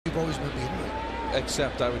always been beaten.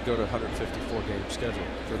 Except I would go to 154 game schedule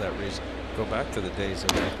for that reason. Go back to the days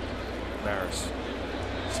of Maris.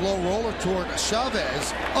 Slow roller toward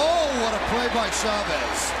Chavez. Oh, what a play by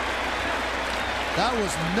Chavez. That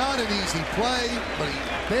was not an easy play, but he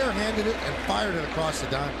barehanded it and fired it across the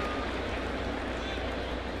diamond.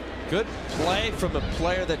 Good play from a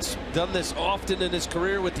player that's done this often in his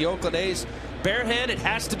career with the Oakland A's. Barehanded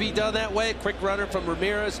has to be done that way. Quick runner from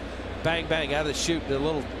Ramirez. Bang, bang, out of the chute. A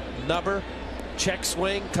little nubber. Check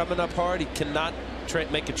swing coming up hard. He cannot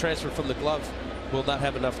make a transfer from the glove. Will not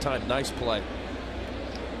have enough time. Nice play.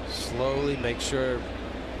 Slowly make sure.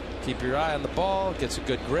 Keep your eye on the ball. Gets a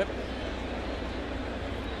good grip.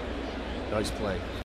 Nice play.